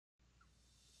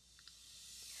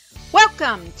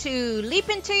Welcome to Leap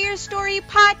Into Your Story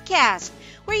podcast,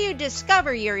 where you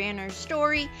discover your inner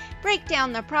story, break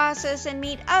down the process, and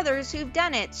meet others who've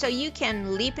done it so you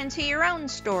can leap into your own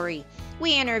story.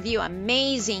 We interview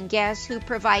amazing guests who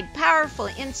provide powerful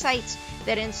insights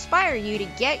that inspire you to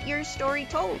get your story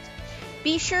told.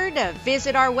 Be sure to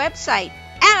visit our website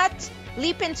at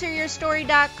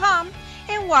leapintoyourstory.com,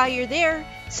 and while you're there,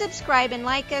 subscribe and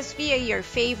like us via your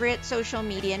favorite social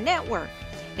media network.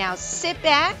 Now sit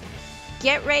back,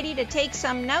 get ready to take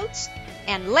some notes,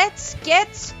 and let's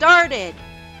get started.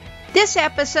 This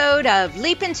episode of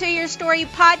Leap Into Your Story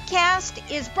podcast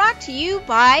is brought to you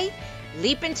by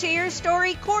Leap Into Your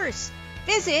Story course.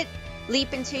 Visit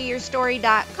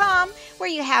leapintoyourstory.com, where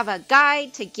you have a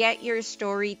guide to get your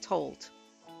story told.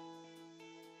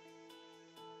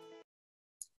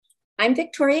 I'm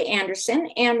Victoria Anderson,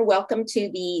 and welcome to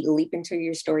the Leap Into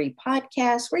Your Story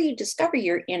podcast, where you discover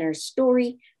your inner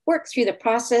story, work through the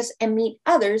process, and meet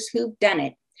others who've done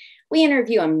it. We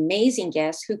interview amazing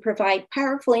guests who provide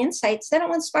powerful insights that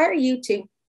will inspire you to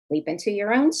leap into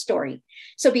your own story.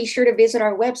 So be sure to visit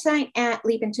our website at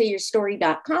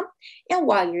leapintoyourstory.com, and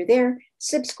while you're there,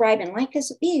 subscribe and like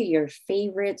us via your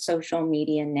favorite social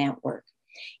media network.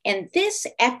 And this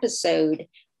episode,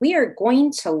 we are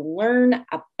going to learn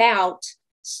about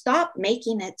stop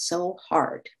making it so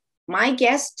hard. My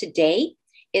guest today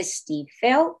is Steve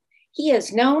Feld. He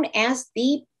is known as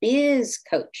the Biz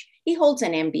Coach. He holds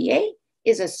an MBA,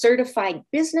 is a certified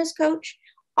business coach,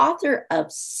 author of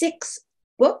 6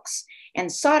 books, and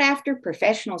sought after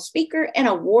professional speaker and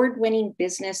award-winning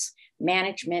business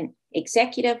management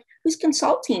executive whose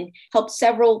consulting helped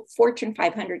several Fortune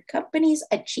 500 companies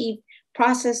achieve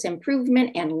process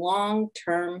improvement and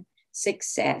long-term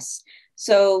success.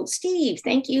 So, Steve,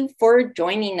 thank you for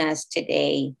joining us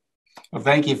today. Well,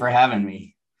 thank you for having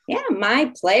me. Yeah,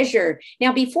 my pleasure.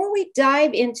 Now, before we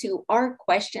dive into our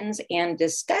questions and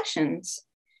discussions,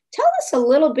 tell us a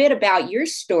little bit about your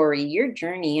story, your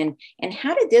journey, and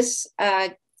how did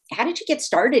you get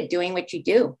started doing what you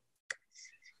do?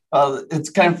 Well, it's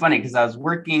kind of funny because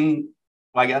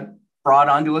I got brought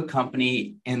onto a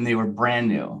company and they were brand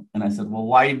new. And I said, well,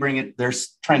 why you bring it? They're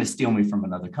trying to steal me from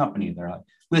another company. They're like,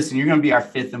 listen, you're going to be our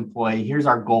 5th employee. Here's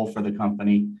our goal for the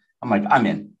company. I'm like, I'm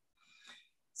in.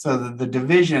 So the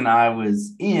division I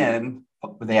was in,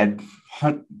 they had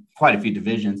quite a few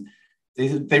divisions.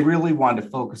 They really wanted to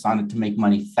focus on it to make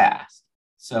money fast.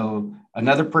 So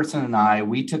another person and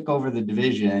we took over the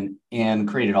division and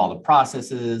created all the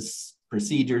processes,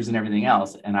 procedures, and everything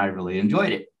else. And I really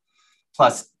enjoyed it.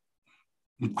 Plus,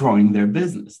 growing their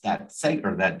business, that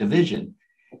division.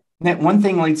 And that one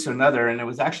thing leads to another, and it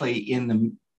was actually in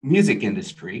the music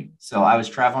industry. So I was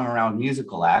traveling around with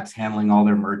musical acts, handling all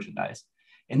their merchandise.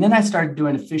 And then I started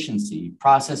doing efficiency,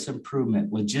 process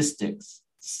improvement, logistics,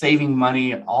 saving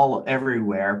money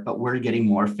everywhere, but we're getting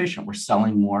more efficient. We're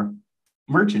selling more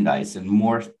merchandise and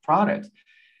more products.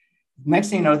 Next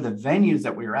thing you know, the venues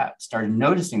that we were at started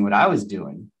noticing what I was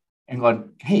doing and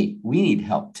going, hey, we need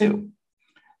help too.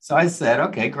 So I said,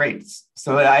 okay, great.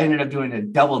 So I ended up doing a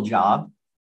double job,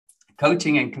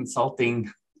 coaching and consulting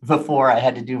before I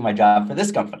had to do my job for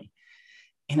this company.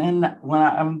 And then when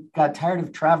I got tired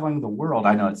of traveling the world,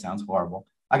 I know it sounds horrible.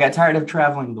 I got tired of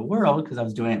traveling the world because I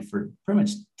was doing it for pretty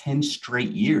much 10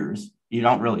 straight years. You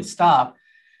don't really stop.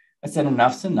 I said,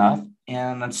 enough's enough.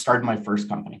 And I started my first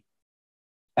company.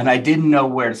 And I didn't know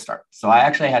where to start. So I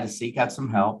actually had to seek out some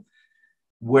help.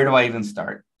 Where do I even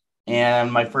start?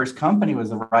 And my first company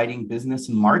was writing business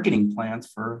and marketing plans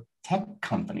for tech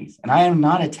companies. And I am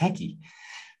not a techie.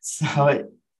 So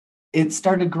it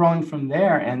started growing from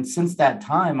there. And since that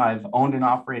time, I've owned and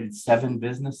operated 7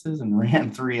 businesses and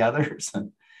ran 3 others.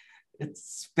 And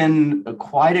it's been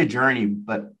quite a journey,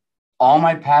 but all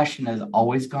my passion has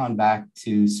always gone back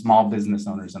to small business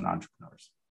owners and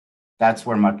entrepreneurs. That's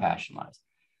where my passion lies.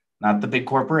 Not the big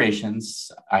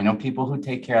corporations. I know people who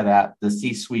take care of that, the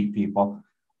C-suite people.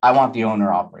 I want the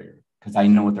owner operator because I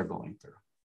know what they're going through.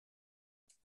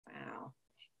 Wow.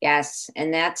 Yes.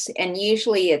 And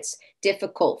usually it's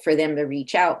difficult for them to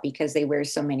reach out because they wear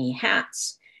so many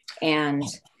hats. And,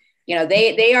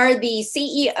 they are the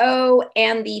CEO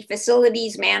and the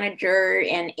facilities manager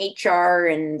and HR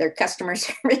and their customer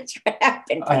service rep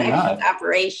and production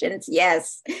operations.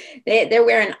 Yes. They're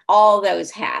wearing all those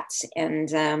hats.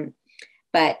 And,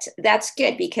 but that's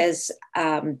good because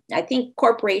I think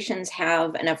corporations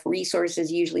have enough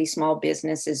resources. Usually small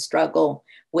businesses struggle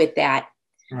with that.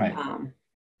 Right.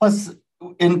 Plus,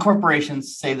 in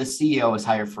corporations, say the CEO is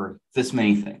hired for this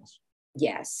many things.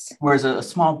 Yes. Whereas a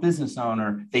small business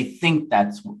owner, they think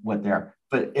that's what they're,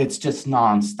 but it's just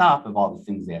nonstop of all the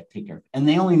things they have to take care of. And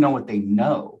they only know what they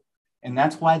know. And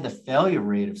that's why the failure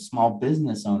rate of small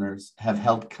business owners have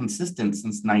held consistent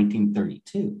since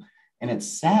 1932. And it's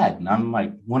sad. And I'm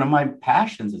like, one of my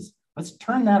passions is let's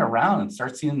turn that around and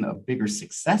start seeing a bigger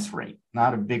success rate,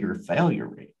 not a bigger failure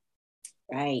rate.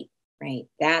 Right.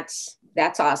 That's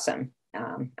awesome.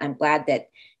 I'm glad that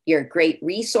you're a great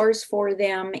resource for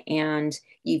them and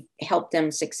you've helped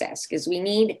them success, because we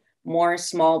need more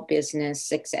small business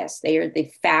success. They are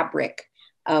the fabric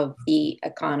of the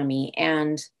economy.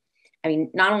 And I mean,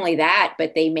 not only that,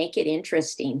 but they make it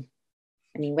interesting.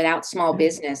 I mean, without small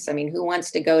business, I mean, who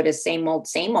wants to go to same old,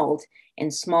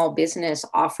 and small business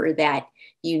offer that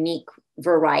unique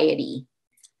variety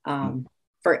and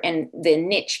the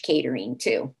niche catering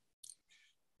too.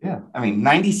 Yeah. I mean,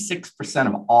 96%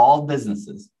 of all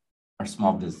businesses are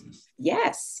small business.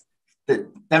 Yes.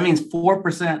 That means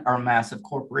 4% are massive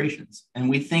corporations. And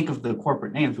we think of the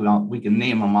corporate names, we can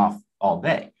name them off all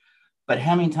day. But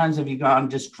how many times have you gone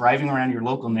just driving around your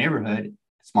local neighborhood,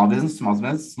 small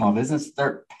business,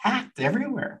 they're packed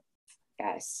everywhere.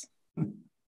 Yes.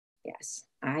 Yes.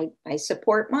 I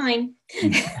support mine.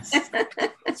 Yes.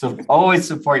 So always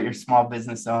support your small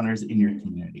business owners in your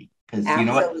community, because you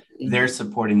know what? They're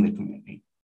supporting the community.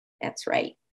 That's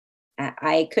right.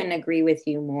 I couldn't agree with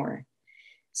you more.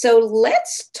 So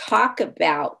let's talk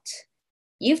about,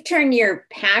 you've turned your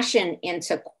passion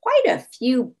into quite a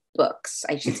few books.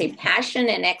 I should say passion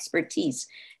and expertise.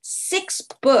 6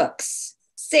 books.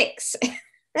 6.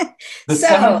 The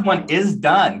 7th one is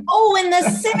done. Oh, and the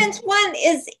 7th one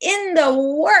is in the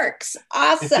works.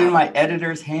 Awesome. It's in my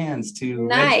editor's hands too.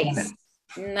 Nice.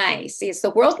 Yes,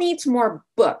 the world needs more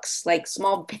books like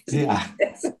small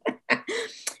businesses. Yeah.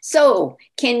 So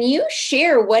can you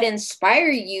share what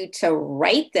inspired you to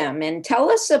write them, and tell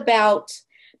us about,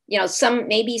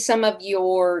 some of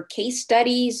your case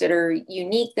studies that are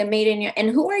unique that made in your, and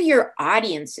who are your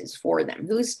audiences for them?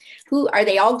 Who are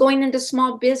they all going into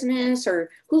small business, or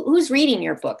who's reading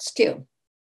your books too?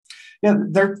 Yeah,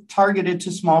 they're targeted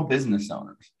to small business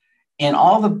owners. And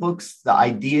all the books, the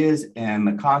ideas and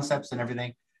the concepts and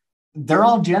everything, they're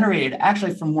all generated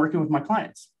actually from working with my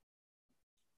clients.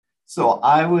 So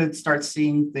I would start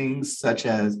seeing things such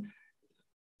as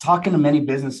talking to many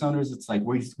business owners. It's like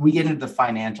we get into the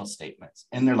financial statements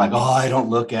and they're like, oh, I don't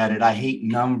look at it. I hate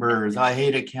numbers. I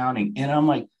hate accounting. And I'm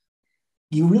like,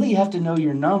 you really have to know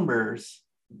your numbers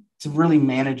to really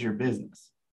manage your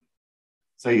business.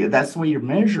 So that's the way you're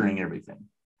measuring everything.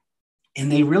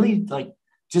 And they really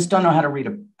just don't know how to read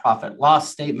a profit loss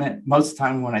statement. Most of the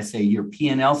time when I say your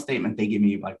P&L statement, they give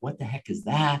me like, what the heck is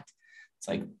that? It's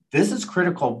like, this is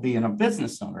critical being a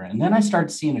business owner. And then I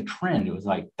started seeing a trend. It was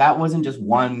like, that wasn't just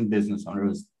one business owner, it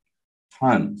was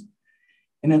tons.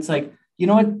 And it's like, you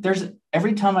know what?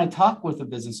 Every time I talk with a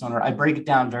business owner, I break it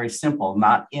down very simple,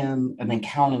 not in an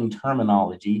accounting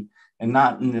terminology and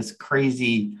not in this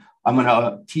crazy, I'm going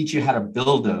to teach you how to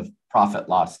build a profit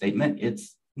loss statement.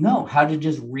 It's how to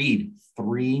just read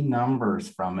 3 numbers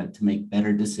from it to make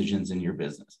better decisions in your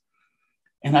business.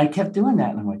 And I kept doing that.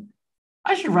 And I'm like,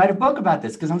 I should write a book about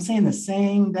this, because I'm saying the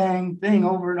same dang thing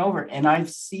over and over. And I've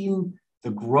seen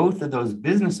the growth of those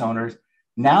business owners.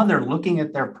 Now they're looking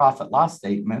at their profit loss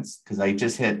statements, because I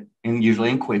just hit,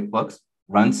 usually in QuickBooks,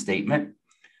 run statement.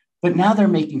 But now they're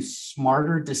making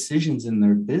smarter decisions in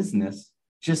their business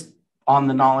just on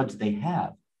the knowledge they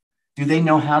have. Do they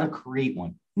know how to create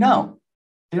one? No,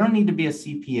 they don't need to be a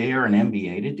CPA or an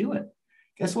MBA to do it.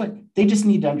 Guess what? They just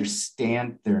need to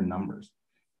understand their numbers.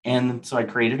 And so I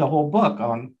created a whole book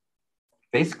on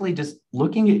basically just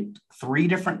looking at 3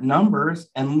 different numbers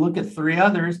and look at 3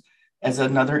 others as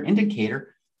another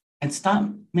indicator, and stop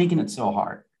making it so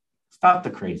hard. Stop the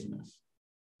craziness.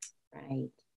 Right.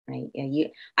 Yeah,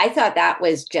 I thought that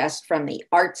was just from the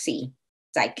artsy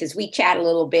side, because we chat a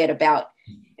little bit about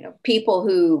people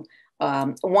who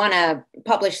want to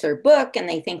publish their book and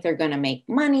they think they're going to make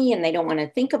money and they don't want to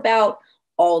think about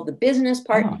all the business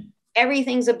part. Oh.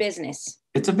 Everything's a business.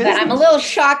 It's a business. But I'm a little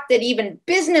shocked that even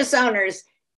business owners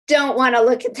don't want to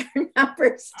look at their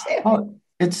numbers too. Oh,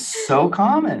 it's so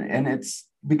common, and it's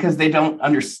because they don't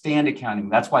understand accounting.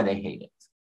 That's why they hate it.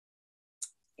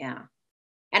 Yeah.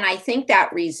 And I think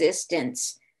that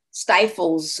resistance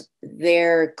stifles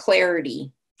their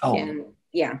clarity. Oh. And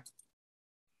yeah.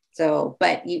 So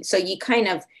you kind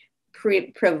of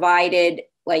provided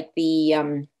like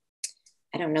the,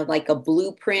 like a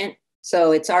blueprint.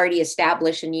 So it's already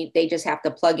established, and they just have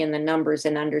to plug in the numbers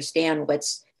and understand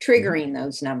what's triggering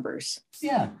those numbers.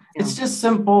 Yeah. It's just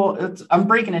simple. I'm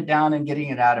breaking it down and getting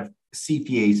it out of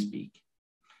CPA speak.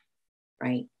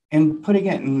 Right. And putting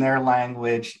it in their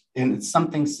language, and it's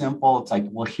something simple. It's like,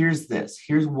 well, here's this.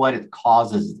 Here's what it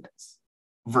causes this,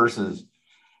 versus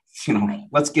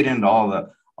let's get into all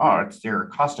it's their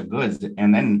cost of goods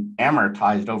and then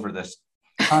amortized over this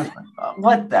contract.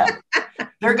 What the?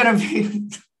 They're going to be,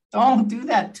 don't do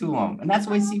that to them. And that's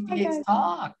the way CPAs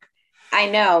talk. I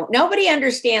know. Nobody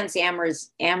understands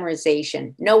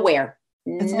amortization. Nowhere.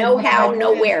 It's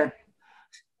nowhere.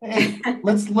 Hey,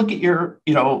 let's look at your,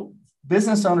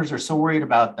 business owners are so worried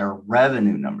about their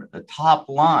revenue number, the top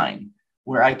line,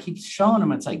 where I keep showing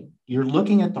them, it's like, you're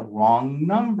looking at the wrong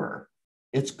number.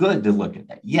 It's good to look at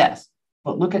that. Yes.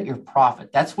 But look at your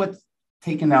profit. That's what's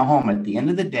taking that home at the end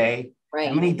of the day. Right.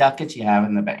 How many ducats you have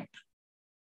in the bank.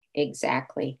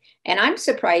 Exactly. And I'm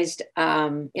surprised,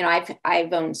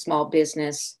 I've owned small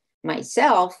business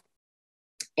myself,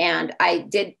 and I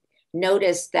did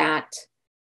notice that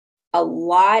a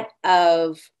lot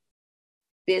of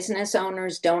business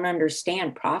owners don't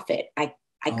understand profit. I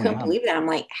couldn't believe that. I'm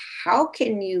like, how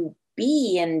can you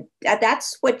be? And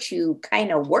that's what you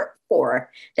kind of work for.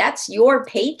 That's your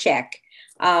paycheck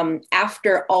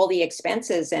after all the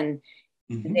expenses. And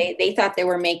they thought they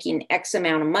were making X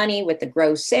amount of money with the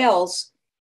gross sales.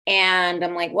 And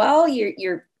I'm like, well,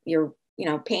 you're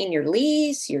paying your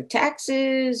lease, your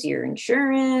taxes, your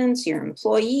insurance, your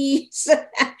employees.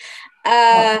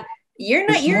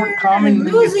 You're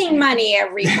losing money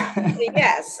every month.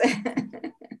 Yes.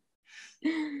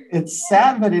 It's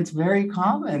sad, but it's very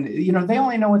common. They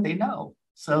only know what they know.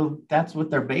 So that's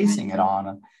what they're basing it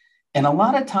on. And a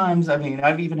lot of times, I've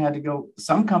even had to go,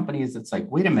 some companies, it's like,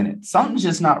 wait a minute, something's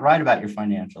just not right about your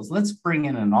financials. Let's bring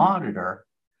in an auditor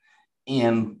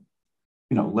and,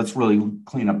 let's really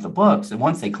clean up the books. And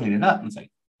once they clean it up, it's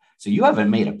like, so you haven't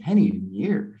made a penny in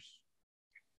years.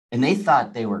 And they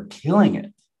thought they were killing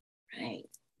it. Right.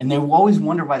 And they always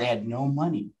wonder why they had no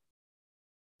money.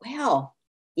 Well,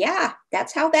 yeah,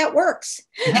 that's how that works.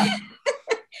 Yeah.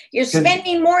 You're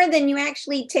spending more than you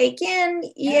actually take in.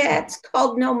 Yeah, it's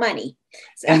called no money.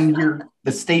 So. And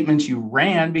the statements you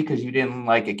ran because you didn't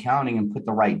like accounting and put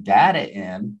the right data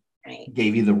in,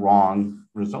 gave you the wrong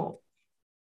result.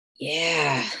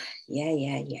 Yeah.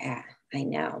 I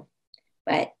know.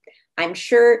 But I'm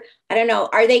sure, I don't know,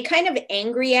 are they kind of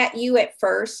angry at you at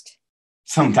first?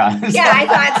 Sometimes. Yeah, I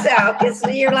thought so. Because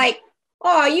you're like,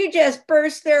 oh, you just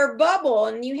burst their bubble,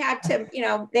 and you had to,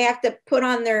 they have to put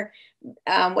on their,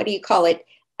 what do you call it?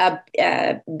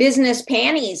 Business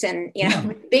panties and,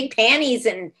 big panties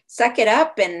and suck it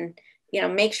up and,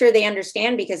 make sure they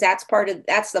understand, because that's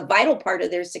the vital part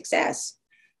of their success.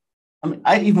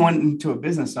 I even went into a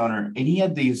business owner and he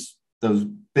had those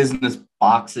business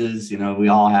boxes, we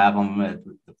all have them,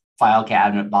 the file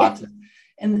cabinet boxes.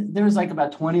 And there was like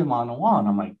about 20 of them on the wall. And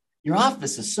I'm like, your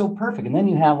office is so perfect. And then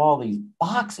you have all these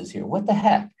boxes here. What the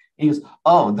heck? And he goes,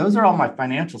 oh, those are all my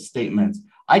financial statements.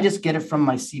 I just get it from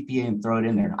my CPA and throw it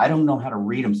in there. I don't know how to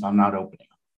read them, so I'm not opening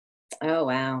them. Oh,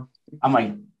 wow. I'm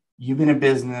like, you've been in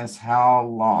business how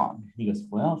long? He goes,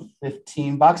 well,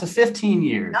 15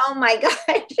 years. Oh, my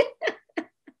gosh.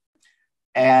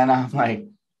 And I'm like,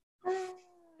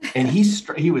 and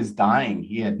he was dying.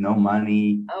 He had no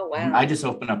money. Oh, wow. I just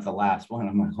opened up the last one.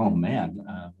 I'm like, oh, man,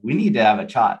 we need to have a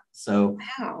chat. So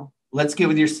let's get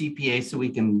with your CPA so we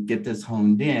can get this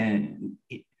honed in.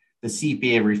 The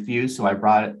CPA refused. So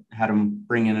I had him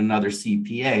bring in another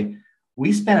CPA.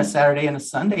 We spent a Saturday and a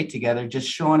Sunday together just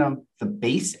showing him the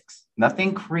basics,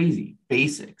 nothing crazy,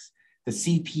 basics. The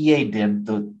CPA did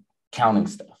the accounting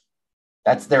stuff.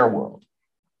 That's their world.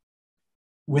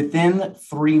 Within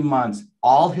 3 months,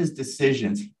 all his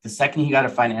decisions, the second he got a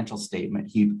financial statement,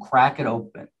 he'd crack it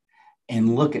open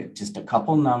and look at just a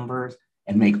couple numbers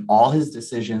and make all his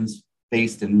decisions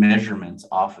based in measurements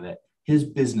off of it. His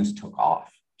business took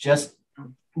off. Just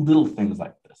little things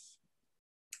like this.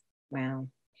 Wow.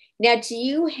 Now, do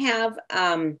you have,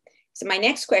 so my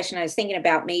next question, I was thinking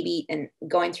about maybe and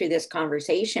going through this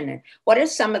conversation, and what are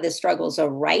some of the struggles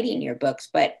of writing your books,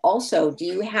 but also do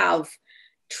you have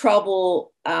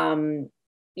trouble,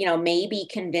 maybe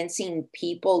convincing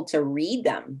people to read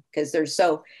them because they're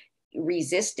so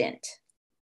resistant?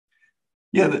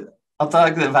 Yeah, I'll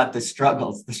talk about the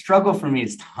struggles. The struggle for me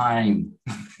is time.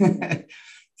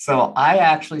 So I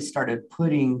actually started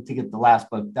putting, to get the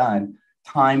last book done,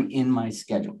 time in my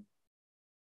schedule.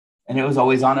 And it was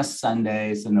always on a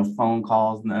Sunday, so no phone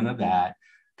calls, none of that.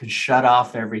 Could shut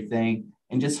off everything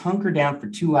and just hunker down for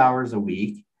 2 hours a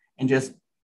week and just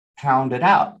pound it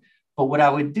out. But what I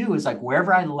would do is, like,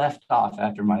 wherever I left off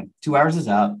after my 2 hours is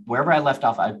up, wherever I left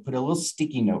off, I put a little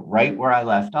sticky note right where I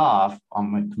left off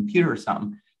on my computer or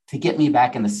something to get me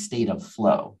back in the state of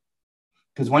flow.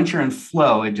 Because once you're in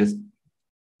flow,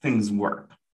 things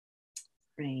work.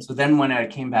 Right. So then when I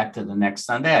came back to the next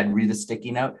Sunday, I'd read the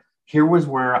sticky note. Here was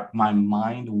where my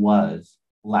mind was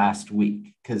last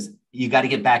week because you got to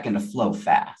get back into flow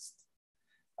fast.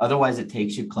 Otherwise, it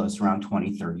takes you close around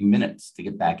 20, 30 minutes to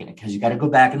get back in it because you got to go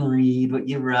back and read what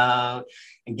you wrote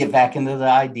and get back into the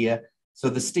idea. So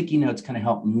the sticky notes kind of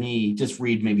help me just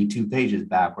read maybe 2 pages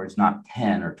backwards, not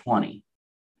 10 or 20.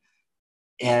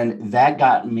 And that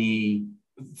got me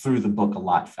through the book a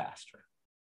lot faster.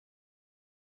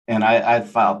 And I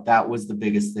felt that was the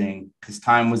biggest thing because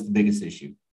time was the biggest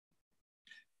issue.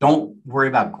 Don't worry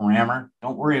about grammar.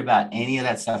 Don't worry about any of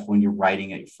that stuff when you're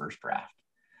writing at your first draft.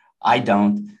 I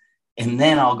don't. And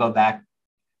then I'll go back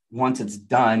once it's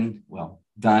done. Well,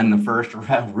 done the first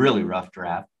really rough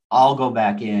draft. I'll go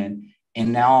back in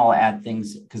and now I'll add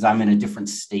things because I'm in a different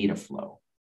state of flow.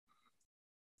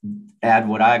 Add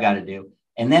what I got to do.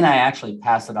 And then I actually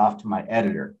pass it off to my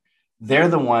editor. They're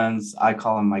the ones, I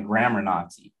call them my grammar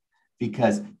Nazi,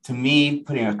 because to me,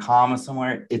 putting a comma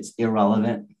somewhere, it's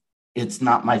irrelevant. It's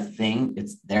not my thing.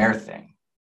 It's their thing.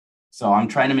 So I'm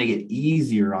trying to make it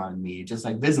easier on me, just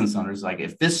like business owners. Like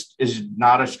if this is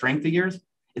not a strength of yours,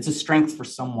 it's a strength for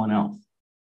someone else.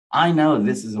 I know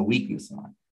this is a weakness of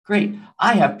mine. Great.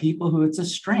 I have people who it's a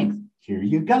strength. Here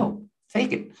you go.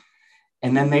 Take it.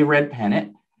 And then they red pen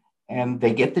it and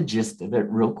they get the gist of it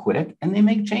real quick and they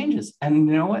make changes. And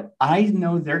you know what? I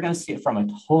know they're going to see it from a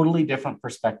totally different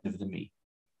perspective than me.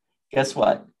 Guess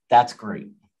what? That's great.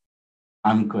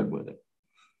 I'm good with it.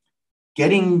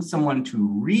 Getting someone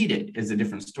to read it is a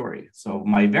different story. So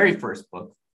my very first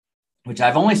book, which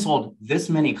I've only sold this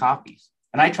many copies,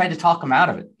 and I tried to talk them out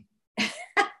of it.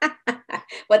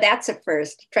 Well, that's a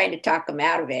first, trying to talk them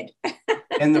out of it.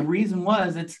 And the reason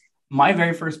was it's my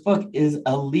very first book is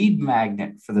a lead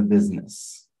magnet for the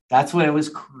business. That's what it was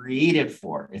created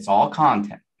for. It's all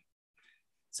content.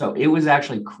 So it was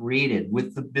actually created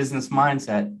with the business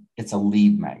mindset. It's a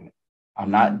lead magnet.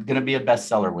 I'm not going to be a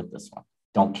bestseller with this one.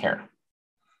 Don't care.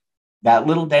 That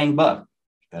little dang book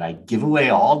that I give away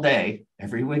all day,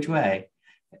 every which way,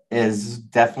 is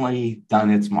definitely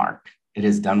done its mark. It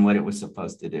has done what it was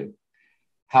supposed to do.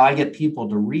 How I get people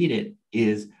to read it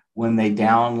is when they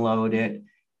download it,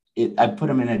 I put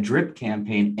them in a drip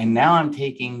campaign. And now I'm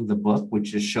taking the book,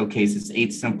 which just showcases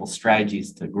 8 simple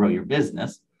strategies to grow your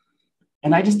business.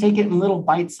 And I just take it in little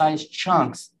bite-sized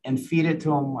chunks and feed it to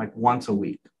them like once a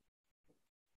week.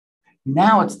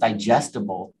 Now it's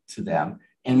digestible to them.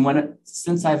 And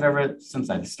since I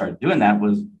started doing that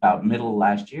was about middle of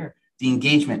last year, the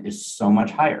engagement is so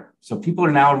much higher. So people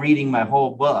are now reading my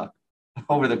whole book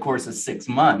over the course of 6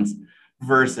 months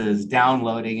versus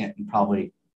downloading it and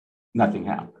probably nothing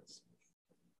happens.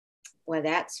 Well,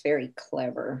 that's very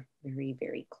clever. Very,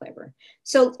 very clever.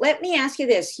 So let me ask you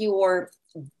this. Your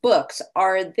books,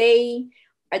 are they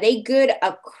good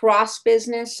across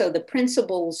business? So the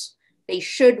principles, they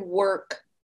should work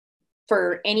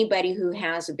for anybody who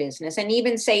has a business, and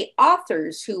even say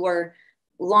authors who are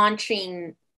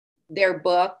launching their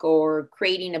book or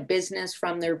creating a business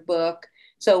from their book.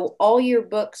 So all your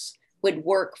books would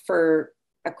work for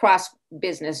across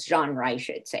business genre, I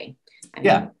should say.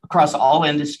 Across all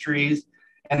industries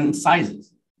and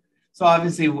sizes. So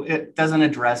obviously it doesn't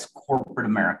address corporate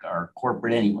America or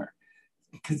corporate anywhere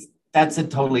because that's a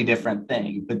totally different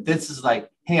thing. But this is like,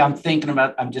 hey,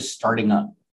 I'm just starting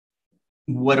up.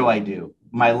 What do I do?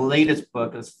 My latest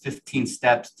book is 15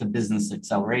 Steps to Business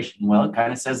Acceleration. Well, it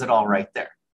kind of says it all right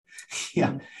there.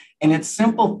 Yeah. And it's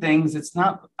simple things.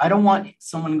 I don't want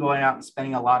someone going out and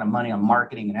spending a lot of money on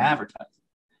marketing and advertising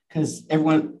because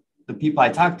the people I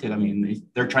talk to,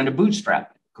 they're trying to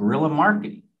bootstrap it, guerrilla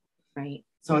marketing. Right.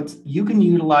 So you can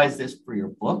utilize this for your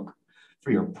book,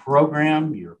 for your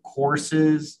program, your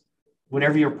courses,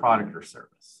 whatever your product or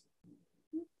service.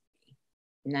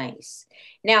 Nice.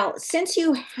 Now, since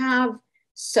you have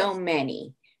so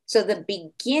many, so the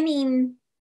beginning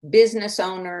business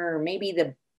owner, or maybe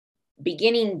the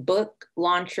beginning book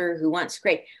launcher who wants to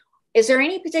create, is there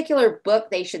any particular book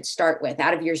they should start with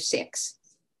out of your 6?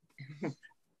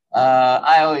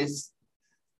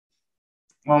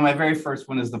 My very first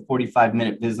one is the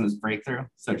 45-minute business breakthrough.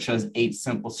 So it shows 8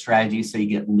 simple strategies so you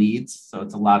get leads. So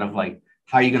it's a lot of like,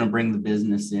 how are you going to bring the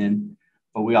business in?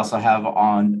 But we also have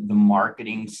on the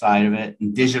marketing side of it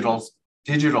and digital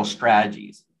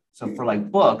strategies. So for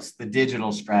like books, the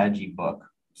digital strategy book,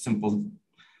 simple,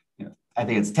 I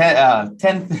think it's 10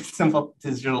 simple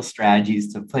digital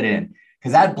strategies to put in,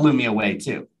 because that blew me away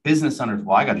too. Business owners,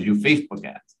 I got to do Facebook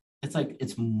ads. It's like,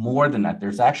 it's more than that.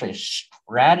 There's actually a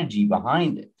strategy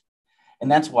behind it.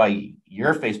 And that's why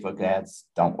your Facebook ads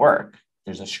don't work.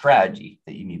 There's a strategy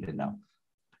that you need to know.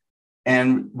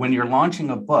 And when you're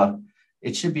launching a book,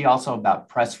 it should be also about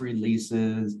press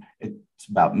releases. It's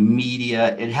about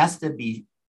media. It has to be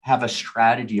have a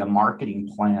strategy, a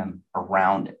marketing plan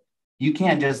around it. You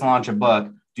can't just launch a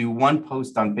book, do one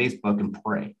post on Facebook and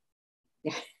pray.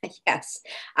 Yes.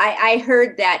 I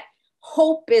heard that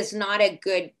hope is not a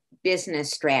good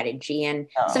business strategy. And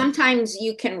sometimes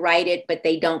you can write it, but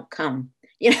they don't come.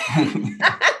 You know?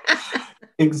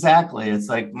 Exactly. It's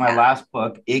like my last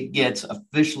book, it gets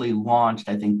officially launched,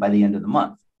 I think, by the end of the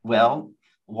month. Well,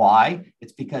 why?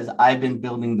 It's because I've been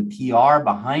building the PR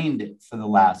behind it for the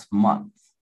last month.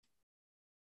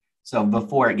 So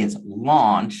before it gets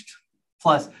launched,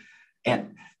 plus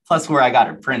where I got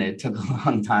it printed took a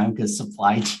long time because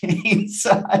supply chain,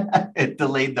 so it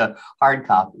delayed the hard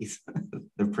copies,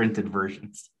 the printed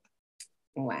versions.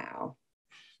 Wow.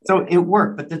 So it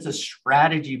worked, but there's a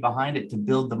strategy behind it to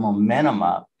build the momentum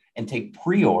up and take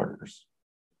pre-orders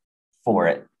for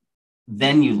it.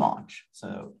 Then you launch.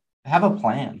 So have a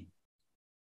plan.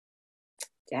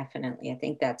 Definitely. I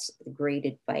think that's great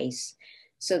advice.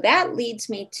 So that leads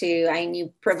me to,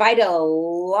 you provide a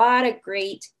lot of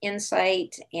great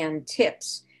insight and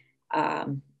tips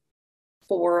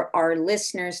for our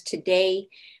listeners today,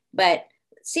 but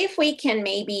see if we can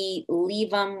maybe leave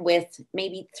them with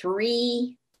maybe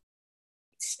 3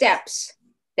 steps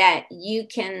that you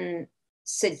can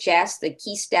suggest, the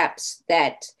key steps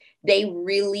that they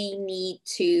really need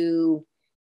to,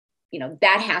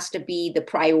 that has to be the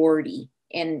priority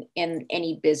in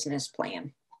any business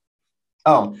plan.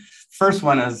 Oh, first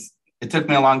one is, it took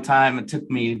me a long time. It took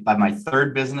me by my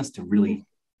 3rd business to really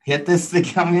hit this to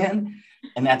come in,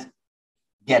 and that's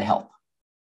get help.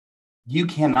 You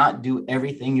cannot do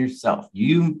everything yourself.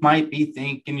 You might be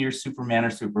thinking you're Superman or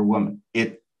Superwoman.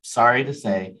 Sorry to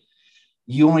say,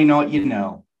 you only know what you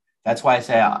know. That's why I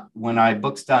say when my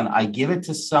book's done, I give it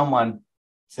to someone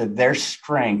so their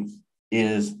strength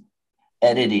is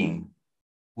editing,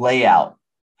 layout,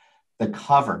 the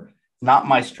cover, not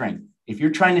my strength. If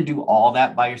you're trying to do all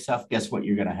that by yourself, guess what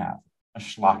you're going to have? A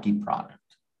schlocky product.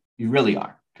 You really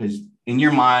are. Because in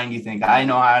your mind, you think, I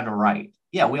know how to write.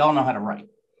 Yeah, we all know how to write.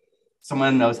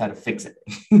 Someone knows how to fix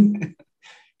it.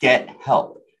 Get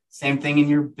help. Same thing in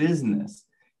your business.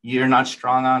 You're not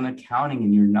strong on accounting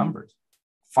and your numbers.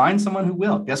 Find someone who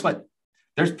will. Guess what?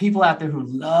 There's people out there who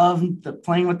love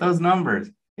playing with those numbers.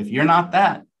 If you're not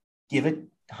that,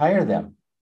 hire them.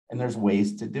 And there's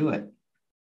ways to do it.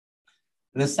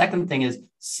 The second thing is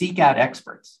seek out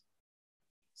experts.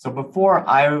 So before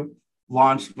I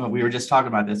launched, we were just talking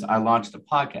about this, I launched a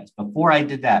podcast. Before I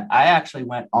did that, I actually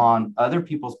went on other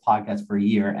people's podcasts for a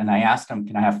year and I asked them,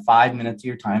 can I have 5 minutes of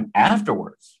your time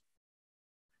afterwards?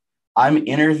 I'm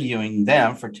interviewing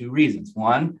them for 2 reasons.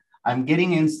 One, I'm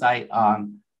getting insight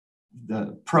on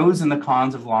the pros and the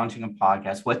cons of launching a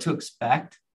podcast, what to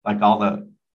expect, like all the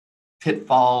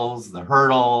pitfalls, the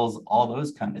hurdles, all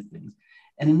those kind of things.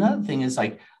 And another thing is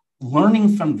like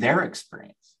learning from their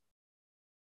experience.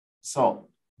 So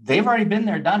they've already been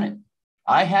there, done it.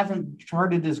 I haven't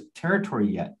charted this territory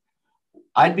yet.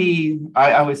 I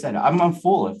always said, I'm a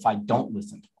fool if I don't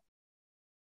listen to them.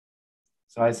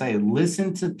 So I say,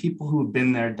 listen to people who have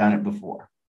been there, done it before.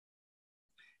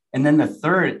 And then the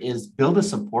third is build a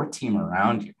support team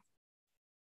around you.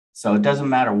 So it doesn't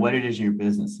matter what it is in your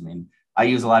business. I mean, I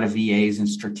use a lot of VAs and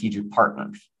strategic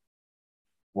partners.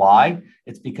 Why?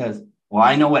 It's because,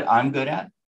 I know what I'm good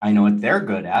at. I know what they're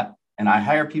good at. And I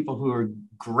hire people who are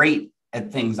great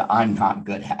at things I'm not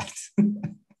good at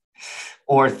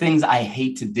or things I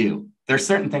hate to do. There's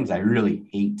certain things I really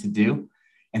hate to do.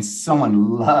 And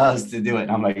someone loves to do it.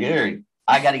 And I'm like, Gary,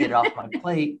 I got to get it off my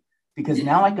plate because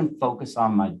now I can focus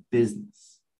on my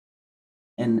business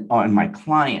and on my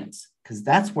clients because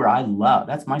that's where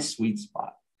that's my sweet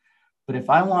spot. But if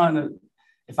I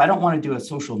don't want to do a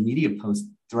social media post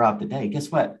throughout the day,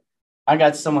 guess what? I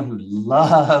got someone who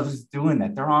loves doing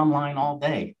that. They're online all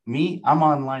day. Me, I'm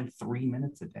online 3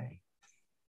 minutes a day.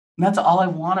 And that's all I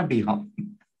want to be on.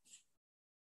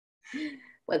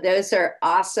 Well, those are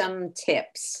awesome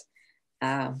tips.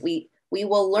 We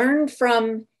will learn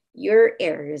from your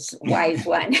errors, wise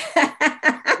one.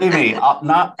 Believe me,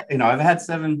 I've had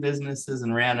 7 businesses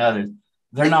and ran others.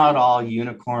 They're not all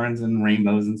unicorns and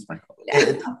rainbows and sprinkles.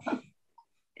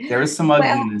 There is some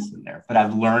ugliness in there, but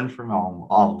I've learned from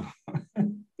all of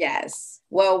them. Yes.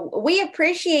 Well, we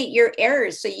appreciate your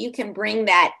errors so you can bring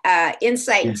that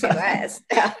insight to us.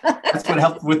 That's what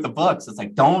helped with the books. It's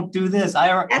like, don't do this.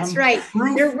 That's right.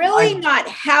 They're really not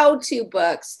how-to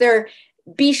books. They're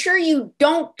be sure you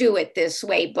don't do it this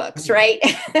way books, right?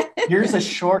 Here's a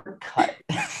shortcut.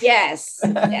 Yes.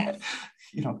 Yes.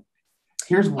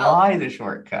 Here's why the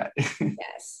shortcut.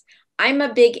 Yes. I'm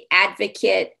a big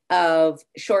advocate of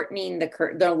shortening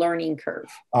the learning curve.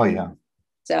 Oh, yeah.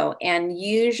 So, and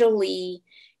usually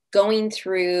going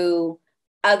through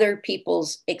other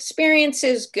people's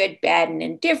experiences, good, bad, and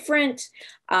indifferent.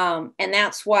 And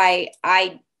that's why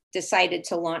I decided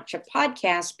to launch a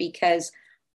podcast, because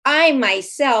I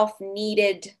myself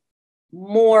needed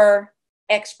more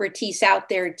expertise out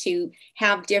there to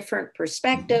have different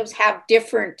perspectives, have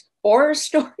different horror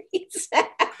stories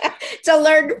to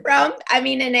learn from. I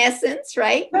mean, in essence,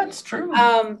 right? That's true.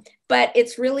 But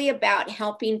it's really about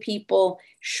helping people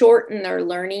shorten their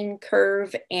learning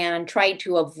curve and try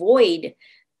to avoid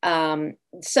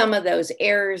some of those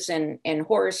errors and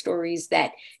horror stories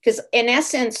that, because in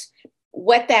essence,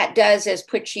 what that does is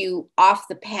put you off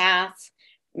the path,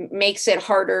 makes it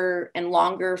harder and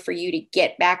longer for you to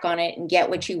get back on it and get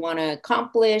what you want to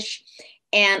accomplish.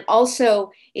 And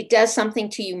also it does something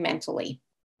to you mentally,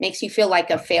 makes you feel like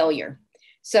a failure.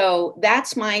 So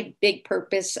that's my big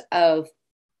purpose of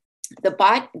the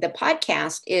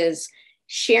podcast, is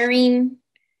sharing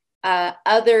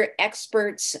other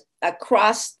experts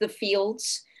across the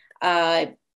fields,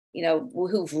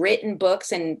 who've written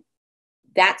books. And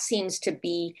that seems to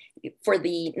be, for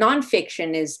the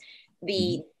nonfiction, is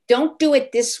the don't do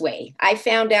it this way. I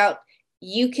found out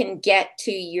you can get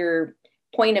to your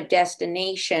point of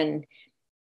destination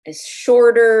is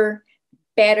shorter,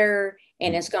 better,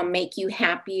 and it's going to make you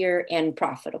happier and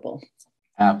profitable.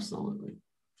 Absolutely.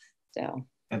 So,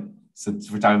 and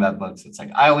since we're talking about books, it's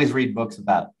like I always read books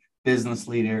about business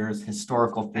leaders,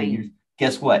 historical figures. Right.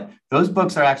 Guess what? Those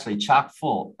books are actually chock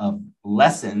full of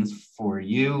lessons for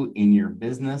you in your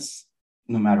business,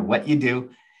 no matter what you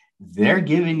do. They're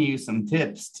giving you some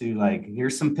tips to, like,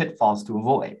 here's some pitfalls to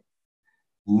avoid.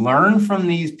 Learn from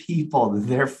these people.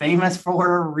 They're famous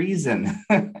for a reason.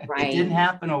 Right. It didn't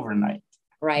happen overnight.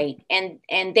 Right. And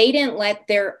they didn't let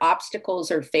their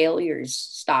obstacles or failures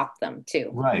stop them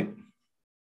too. Right.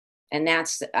 And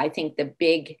that's, I think, the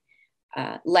big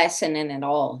lesson in it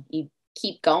all. You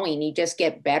keep going. You just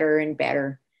get better and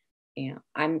better.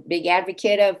 I'm a big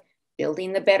advocate of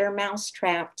building the better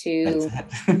mousetrap to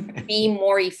be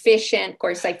more efficient. Of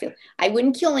course, I feel I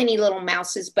wouldn't kill any little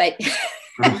mouses, but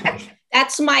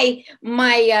that's my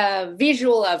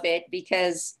visual of it,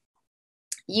 because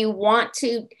you want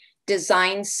to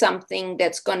design something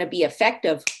that's going to be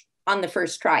effective on the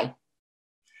first try,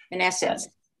 in essence.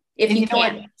 If you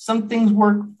can. Some things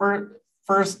work for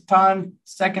first time,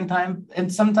 second time,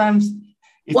 and sometimes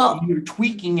if you're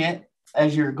tweaking it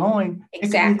as you're going,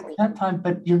 exactly, that time,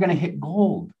 but you're going to hit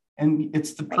gold. And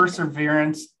it's the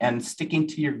perseverance and sticking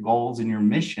to your goals and your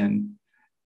mission,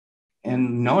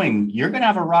 and knowing you're going to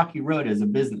have a rocky road as a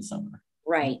business owner.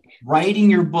 Right. Writing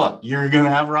your book, you're going to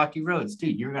have rocky roads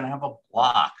too. You're going to have a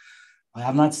block.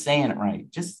 I'm not saying it right.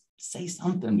 Just say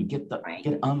something to get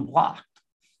get unblocked.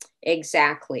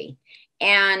 Exactly.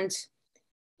 And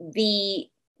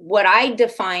what I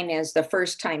define as the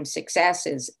first time success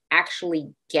is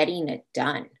actually getting it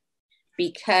done,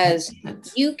 because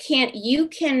you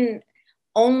can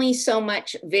only so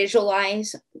much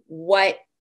visualize what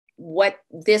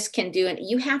this can do. And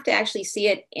you have to actually see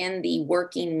it in the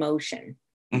working motion.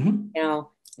 Mm-hmm.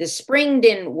 The spring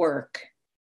didn't work,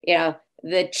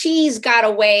 the cheese got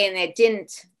away and it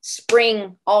didn't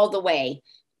spring all the way.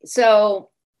 So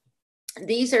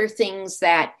these are things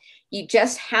that you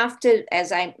just have to,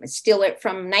 as I steal it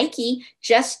from Nike,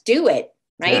 just do it,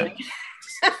 right?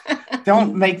 Yeah.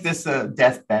 Don't make this a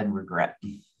deathbed regret.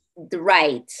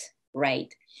 Right.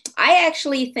 I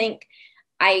actually think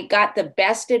I got the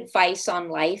best advice on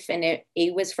life, and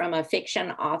it was from a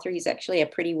fiction author. He's actually a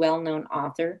pretty well-known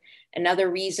author. Another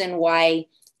reason why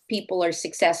people are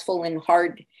successful in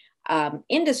hard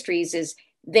industries is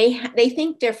they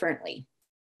think differently.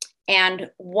 And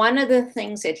one of the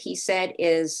things that he said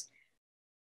is,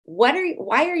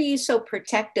 why are you so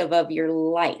protective of your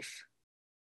life?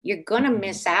 You're going to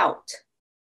miss out.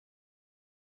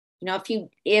 Even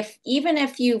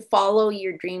if you follow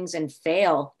your dreams and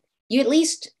fail, you at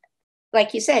least,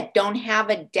 like you said, don't have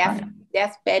a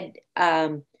deathbed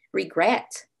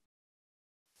regret.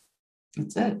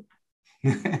 That's it.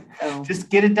 So, just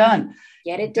get it done.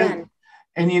 Get it done.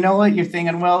 And you know what? You're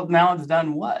thinking, well, now it's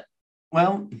done what?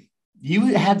 Well,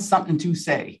 you had something to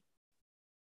say.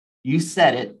 You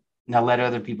said it. Now let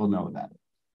other people know about it.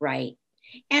 Right.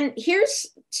 And here's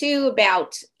too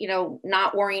about,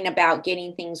 not worrying about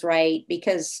getting things right,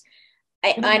 because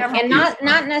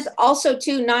also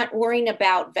too, not worrying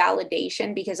about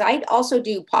validation, because I also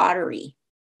do pottery,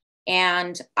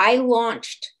 and I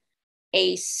launched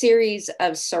a series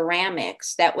of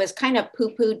ceramics that was kind of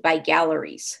poo-pooed by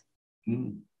galleries.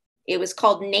 It was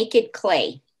called Naked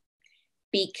Clay,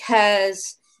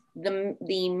 because the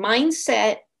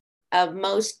mindset of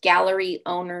most gallery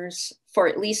owners, for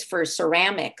at least for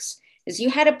ceramics, is you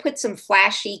had to put some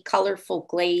flashy, colorful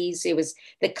glaze. It was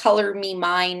the Color Me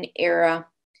Mine era.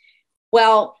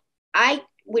 Well, I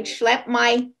would schlep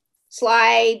my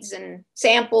slides and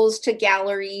samples to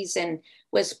galleries and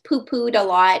was poo-pooed a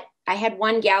lot. I had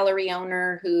one gallery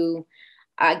owner who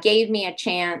gave me a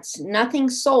chance. Nothing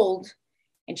sold.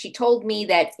 And she told me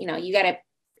that, you got to,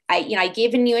 I've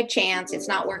given you a chance. It's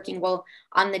not working. Well,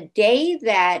 on the day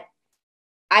that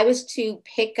I was to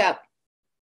pick up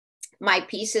my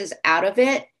pieces out of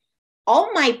it,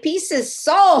 all my pieces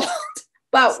sold.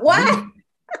 But what?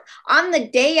 On the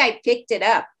day I picked it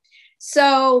up.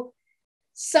 So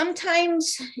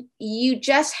sometimes you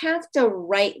just have to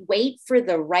wait for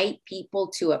the right people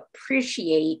to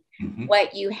appreciate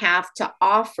what you have to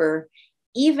offer,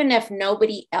 even if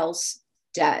nobody else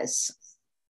does.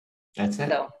 That's it.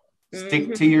 So,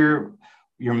 stick to your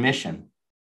mission.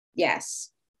 Yes.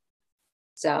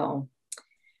 So,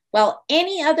 well,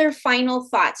 any other final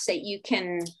thoughts that you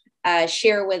can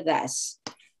share with us?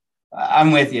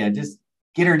 I'm with you. Just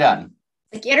get her done.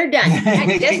 Get her done.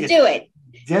 Just do it.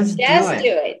 Just do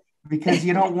it. Because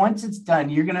once it's done,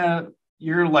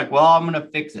 you're like, well, I'm gonna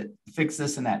fix it, fix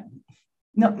this and that.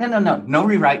 No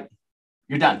rewrite.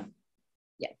 You're done.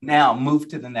 Yeah. Now move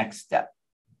to the next step.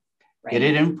 Right. Get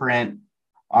it in print,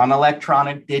 on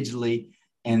electronic, digitally,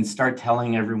 and start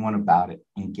telling everyone about it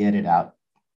and get it out.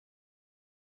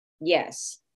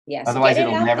 Yes. Otherwise,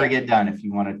 it'll never get done if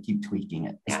you want to keep tweaking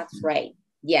it. That's right.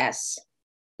 Yes.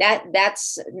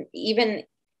 That's even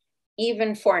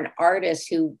for an artist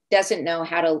who doesn't know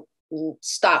how to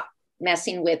stop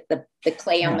messing with the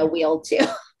clay on the wheel too.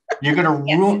 You're going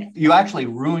to you actually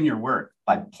ruin your work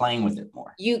by playing with it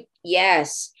more.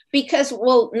 Yes. Because,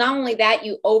 not only that,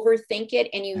 you overthink it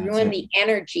and you ruin the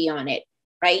energy on it,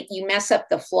 right? You mess up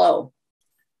the flow.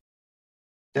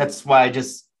 That's why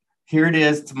here it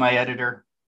is to my editor.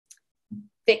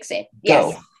 Fix it.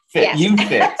 Go. Yes. You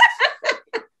fix.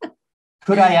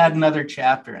 Could I add another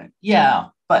chapter in? Yeah,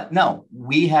 but no,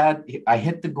 I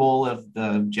hit the goal of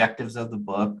the objectives of the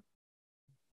book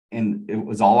and it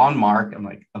was all on mark. I'm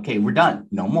like, okay, we're done.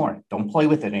 No more. Don't play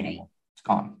with it anymore. It's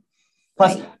gone.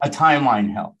 Plus a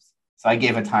timeline helps. So I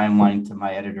gave a timeline to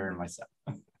my editor and myself.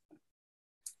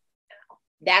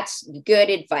 That's good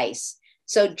advice.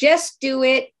 So just do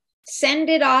it, send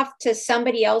it off to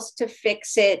somebody else to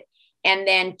fix it, and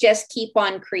then just keep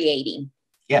on creating.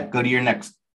 Yeah, go to your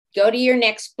next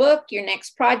book, your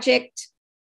next project,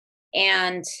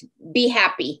 and be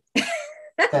happy.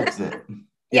 That's it.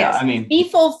 Yes. Yeah, be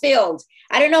fulfilled.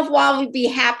 I don't know if we'll be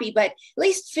happy, but at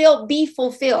least be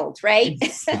fulfilled, right?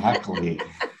 Exactly.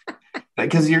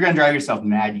 Because you're going to drive yourself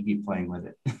mad. You keep playing with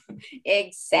it.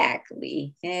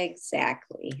 Exactly.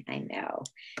 I know.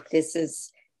 This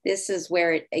is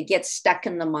where it gets stuck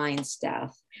in the mind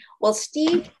stuff. Well,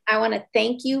 Steve, I want to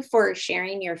thank you for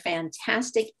sharing your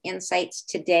fantastic insights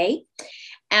today.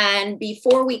 And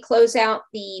before we close out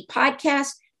the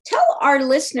podcast, tell our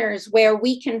listeners where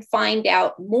we can find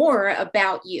out more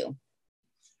about you.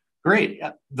 Great.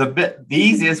 The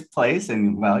easiest place,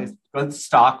 and it's going to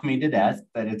stalk me to death,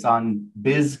 but it's on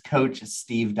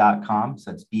bizcoachsteve.com.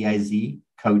 So it's BIZ,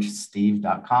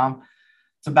 coachsteve.com.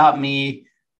 It's about me.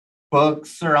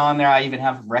 Books are on there. I even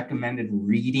have recommended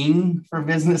reading for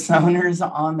business owners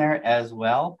on there as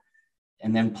well.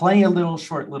 And then plenty of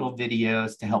short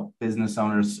videos to help business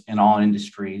owners in all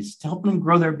industries to help them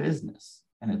grow their business.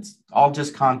 And it's all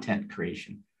just content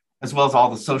creation, as well as all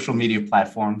the social media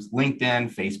platforms,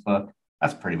 LinkedIn, Facebook.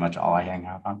 That's pretty much all I hang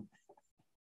out on.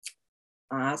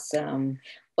 Awesome.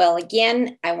 Well,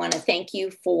 again, I want to thank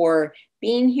you for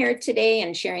being here today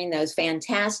and sharing those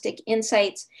fantastic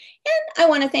insights. And I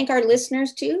want to thank our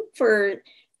listeners too for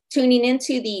tuning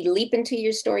into the Leap Into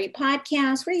Your Story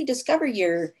podcast, where you discover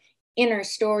your inner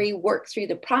story, work through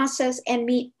the process, and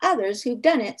meet others who've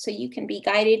done it so you can be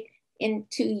guided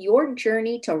into your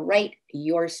journey to write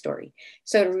your story.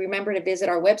 So remember to visit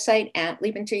our website at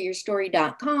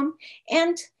leapintoyourstory.com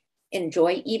and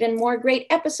enjoy even more great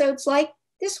episodes like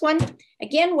this one.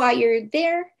 Again, while you're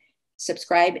there,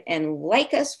 subscribe and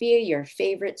like us via your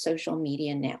favorite social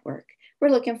media network. We're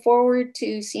looking forward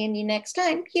to seeing you next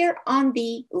time here on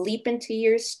the Leap Into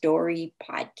Your Story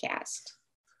podcast.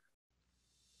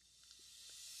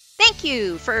 Thank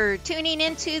you for tuning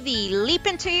into the Leap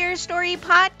Into Your Story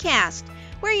podcast,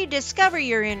 where you discover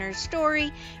your inner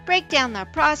story, break down the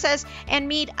process, and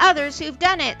meet others who've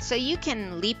done it so you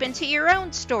can leap into your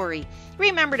own story.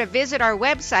 Remember to visit our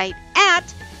website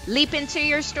at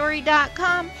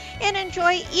leapintoyourstory.com and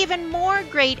enjoy even more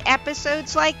great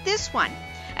episodes like this one.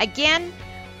 Again,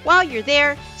 While you're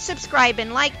there, subscribe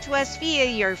and like to us via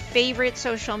your favorite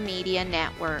social media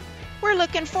network. We're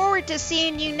looking forward to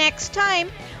seeing you next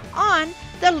time on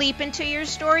the Leap Into Your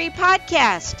Story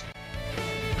podcast.